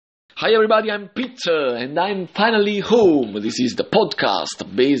Hi everybody, I'm Peter and I'm finally home. This is the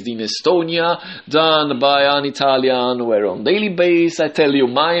podcast based in Estonia, done by an Italian, where on daily basis I tell you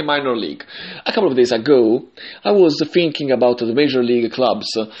my minor league. A couple of days ago, I was thinking about the major league clubs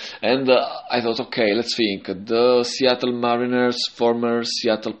and I thought, okay, let's think. The Seattle Mariners, former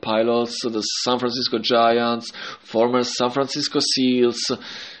Seattle Pilots, the San Francisco Giants, former San Francisco Seals,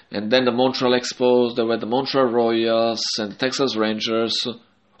 and then the Montreal Expos, there were the Montreal Royals and the Texas Rangers.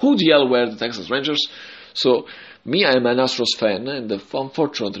 Who the hell were the Texas Rangers? So, me, I'm an Astros fan, and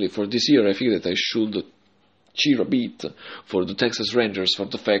unfortunately for this year, I think that I should cheer a bit for the Texas Rangers for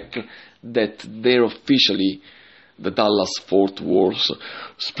the fact that they're officially the Dallas-Fort Worth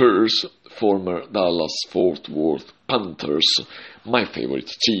Spurs, former Dallas-Fort Worth Panthers, my favorite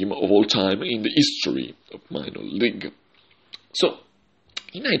team of all time in the history of minor league. So,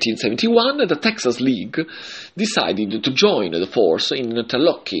 in 1971, the Texas League decided to join the force in an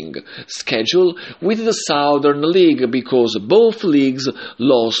interlocking schedule with the Southern League because both leagues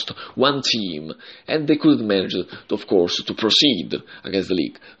lost one team and they couldn't manage, of course, to proceed against the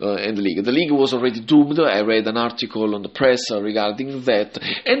league. The league was already doomed. I read an article on the press regarding that,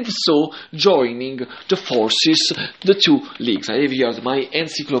 and so joining the forces, the two leagues. I have here my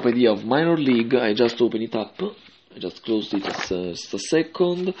encyclopedia of minor league. I just open it up. I just closed it just a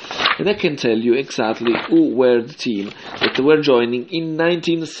second, and I can tell you exactly who were the team that were joining in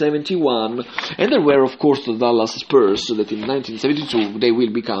 1971, and there were, of course, the Dallas Spurs, that in 1972 they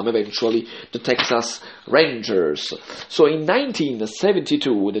will become eventually the Texas Rangers. So in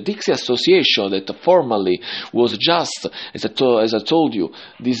 1972, the Dixie Association, that formerly was just, as I told you,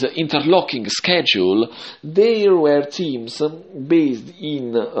 this interlocking schedule, there were teams based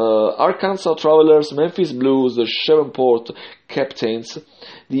in Arkansas Travelers, Memphis Blues, the Shreveport Captains,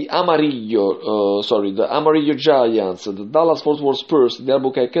 the Amarillo Giants, the Dallas-Fort Worth Spurs, the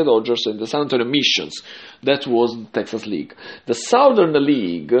Albuquerque Dodgers, and the San Antonio Missions. That was the Texas League. The Southern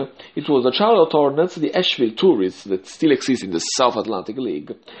League, it was the Charlotte Hornets, the Asheville Tourists, that still exist in the South Atlantic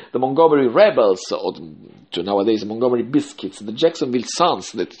League, the Montgomery Rebels, or to nowadays Montgomery Biscuits, the Jacksonville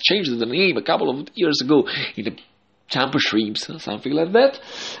Suns, that changed the name a couple of years ago in the Tampa Shrimps, something like that,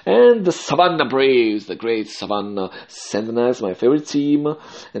 and the Savannah Braves, the great Savannah Sentinels, my favorite team,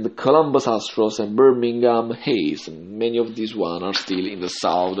 and the Columbus Astros and Birmingham Hayes. Many of these ones are still in the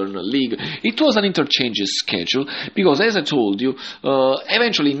Southern League. It was an interchange schedule because, as I told you,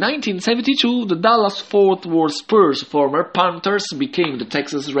 eventually in 1972, the Dallas-Fort Worth Spurs, former Panthers, became the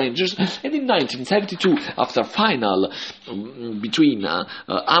Texas Rangers, and in 1972, after final between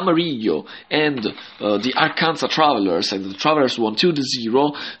Amarillo and the Arkansas Travelers, and the Travelers won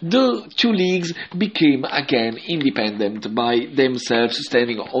 2-0, the two leagues became again independent by themselves,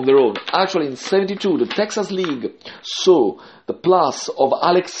 standing on their own. Actually, in 72, the Texas League saw the plus of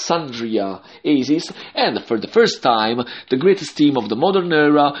Alexandria Aces, and for the first time, the greatest team of the modern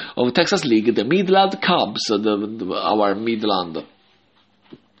era of the Texas League, the Midland Cubs, our Midland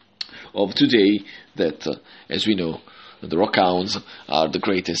of today, that, as we know, the Rockhounds are the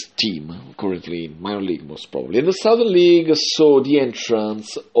greatest team currently in minor league, most probably. And the Southern League saw the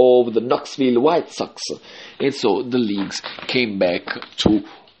entrance of the Knoxville White Sox, and so the leagues came back to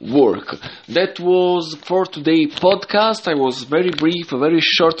work. That was for today's podcast. I was very brief, very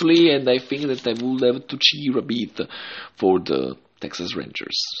shortly, and I think that I would have to cheer a bit for the Texas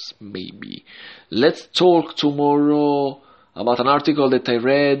Rangers, maybe. Let's talk tomorrow about an article that I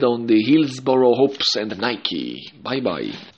read on the Hillsboro Hopes and Nike. Bye-bye.